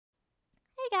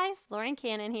guys, Lauren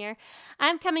Cannon here.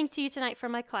 I'm coming to you tonight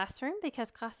from my classroom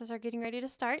because classes are getting ready to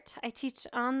start. I teach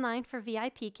online for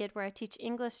VIPKID, where I teach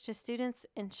English to students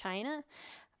in China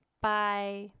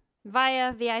via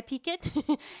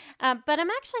VIPKID. But I'm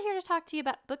actually here to talk to you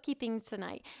about bookkeeping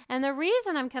tonight. And the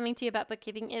reason I'm coming to you about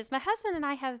bookkeeping is my husband and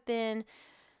I have been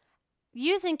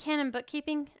using Canon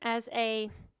bookkeeping as a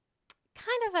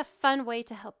kind of a fun way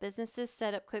to help businesses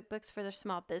set up QuickBooks for their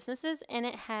small businesses, and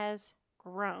it has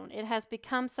grown. It has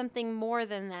become something more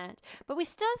than that, but we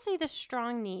still see the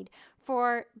strong need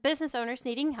for business owners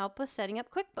needing help with setting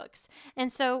up QuickBooks.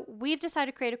 And so we've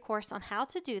decided to create a course on how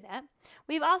to do that.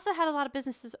 We've also had a lot of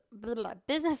business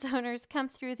owners come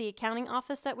through the accounting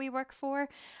office that we work for,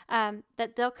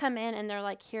 that they'll come in and they're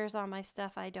like, here's all my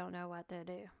stuff. I don't know what to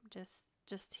do.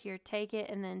 Just here, take it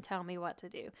and then tell me what to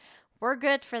do. We're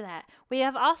good for that. We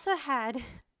have also had,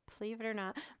 believe it or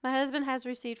not, my husband has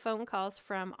received phone calls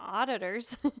from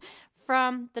auditors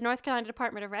from the North Carolina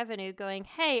Department of Revenue going,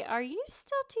 hey, are you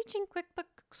still teaching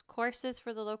QuickBooks courses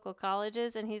for the local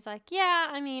colleges? And he's like, yeah,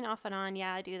 I mean, off and on.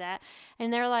 Yeah, I do that.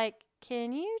 And they're like,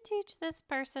 can you teach this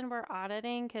person we're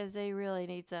auditing? Because they really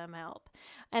need some help.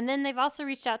 And then they've also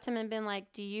reached out to him and been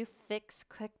like, do you fix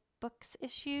QuickBooks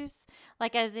issues,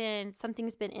 like as in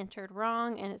something's been entered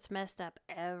wrong and it's messed up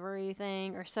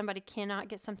everything, or somebody cannot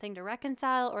get something to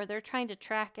reconcile, or they're trying to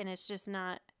track and it's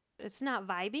not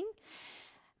vibing?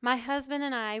 My husband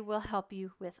and I will help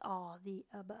you with all the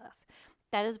above.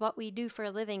 That is what we do for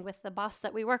a living with the boss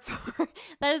that we work for.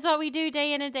 That is what we do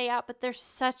day in and day out. But there's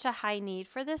such a high need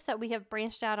for this that we have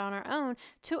branched out on our own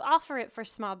to offer it for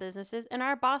small businesses. And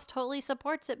our boss totally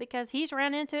supports it because he's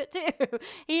run into it too.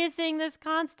 He is seeing this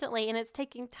constantly, and it's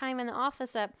taking time in the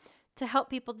office up to help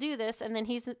people do this. And then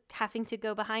he's having to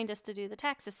go behind us to do the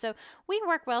taxes. So we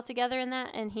work well together in that,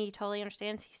 and he totally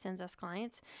understands. He sends us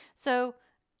clients. So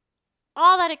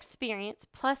all that experience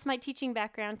plus my teaching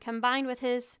background combined with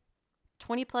his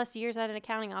 20 plus years at an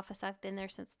accounting office, I've been there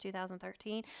since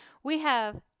 2013, we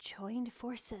have joined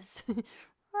forces.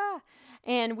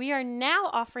 And we are now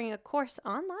offering a course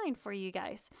online for you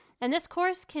guys. And this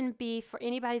course can be for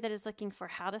anybody that is looking for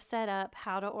how to set up,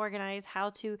 how to organize,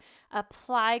 how to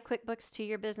apply QuickBooks to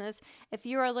your business. If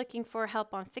you are looking for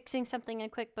help on fixing something in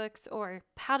QuickBooks, or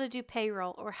how to do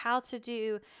payroll, or how to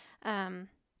do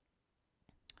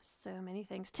so many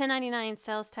things, 1099,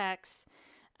 sales tax,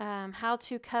 how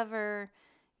to cover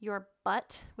your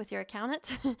butt with your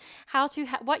accountant,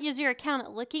 what is your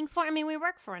accountant looking for? I mean, we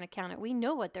work for an accountant. We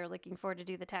know what they're looking for to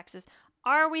do the taxes.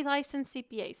 Are we licensed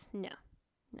CPAs? No,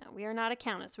 we are not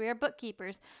accountants. We are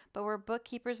bookkeepers, but we're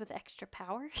bookkeepers with extra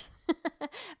powers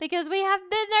because we have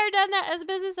been there, done that as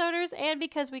business owners, and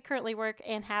because we currently work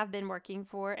and have been working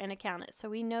for an accountant.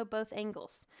 So we know both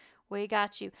angles. We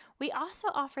got you. We also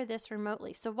offer this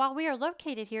remotely. So while we are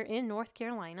located here in North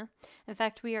Carolina, in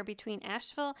fact, we are between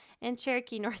Asheville and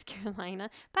Cherokee, North Carolina,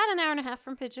 about an hour and a half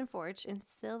from Pigeon Forge in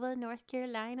Sylva, North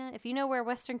Carolina. If you know where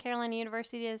Western Carolina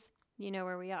University is, you know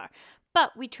where we are.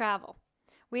 But we travel.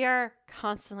 We are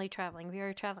constantly traveling. We are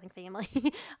a traveling family,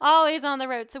 always on the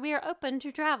road. So we are open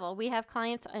to travel. We have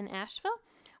clients in Asheville.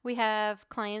 We have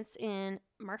clients in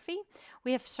Murphy.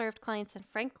 We have served clients in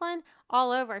Franklin,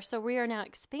 all over. So we are now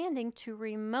expanding to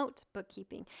remote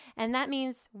bookkeeping. And that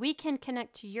means we can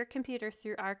connect to your computer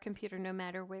through our computer no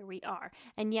matter where we are.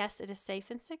 And yes, it is safe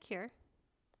and secure.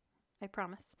 I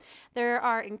promise. There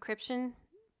are encryption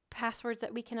passwords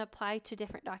that we can apply to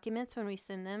different documents when we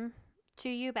send them to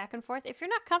you back and forth. If you're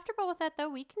not comfortable with that, though,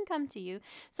 we can come to you.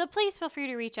 So please feel free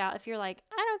to reach out if you're like,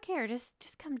 I don't care,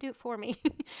 just come do it for me.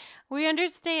 We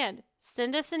understand.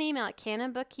 Send us an email at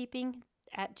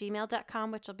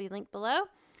canonbookkeeping@gmail.com, which will be linked below.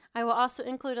 I will also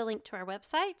include a link to our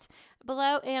website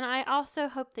below, and I also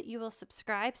hope that you will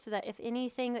subscribe so that if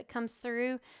anything that comes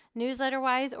through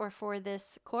newsletter-wise or for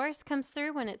this course comes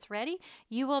through when it's ready,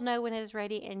 you will know when it is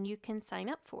ready and you can sign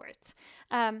up for it.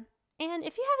 And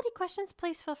if you have any questions,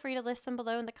 please feel free to list them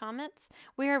below in the comments.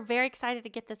 We are very excited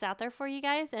to get this out there for you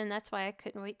guys, and that's why I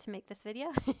couldn't wait to make this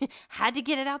video. Had to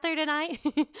get it out there tonight.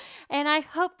 And I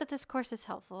hope that this course is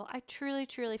helpful. I truly,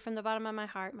 truly, from the bottom of my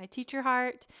heart, my teacher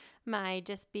heart, my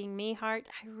just being me heart,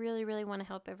 I really, really want to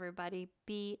help everybody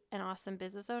be an awesome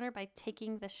business owner by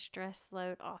taking the stress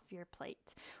load off your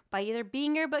plate. By either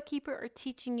being your bookkeeper or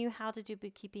teaching you how to do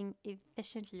bookkeeping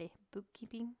efficiently.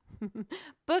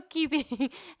 Bookkeeping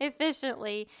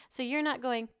efficiently. So you're not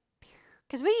going,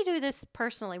 because we do this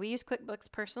personally. We use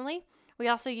QuickBooks personally. We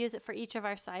also use it for each of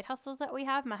our side hustles that we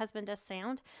have. My husband does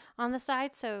sound on the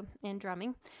side, and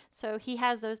drumming. So he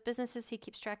has those businesses. He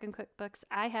keeps track in QuickBooks.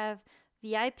 I have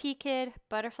VIPKID,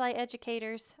 Butterfly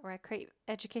Educators, where I create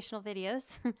educational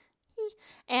videos.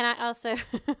 And I also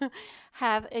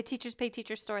have a Teachers Pay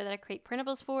Teacher store that I create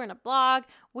printables for and a blog.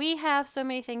 We have so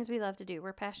many things we love to do.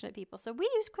 We're passionate people. So we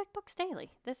use QuickBooks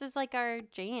daily. This is like our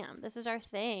jam. This is our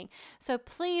thing. So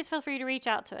please feel free to reach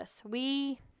out to us.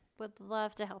 We would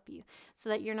love to help you so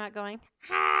that you're not going,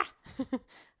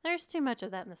 there's too much of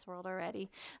that in this world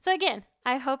already. So again,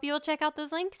 I hope you will check out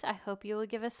those links. I hope you will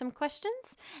give us some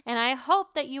questions, and I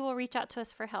hope that you will reach out to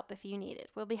us for help if you need it.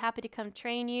 We'll be happy to come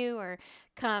train you or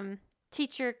come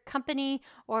teach your company,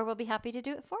 or we'll be happy to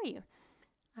do it for you.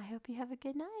 I hope you have a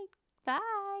good night.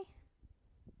 Bye.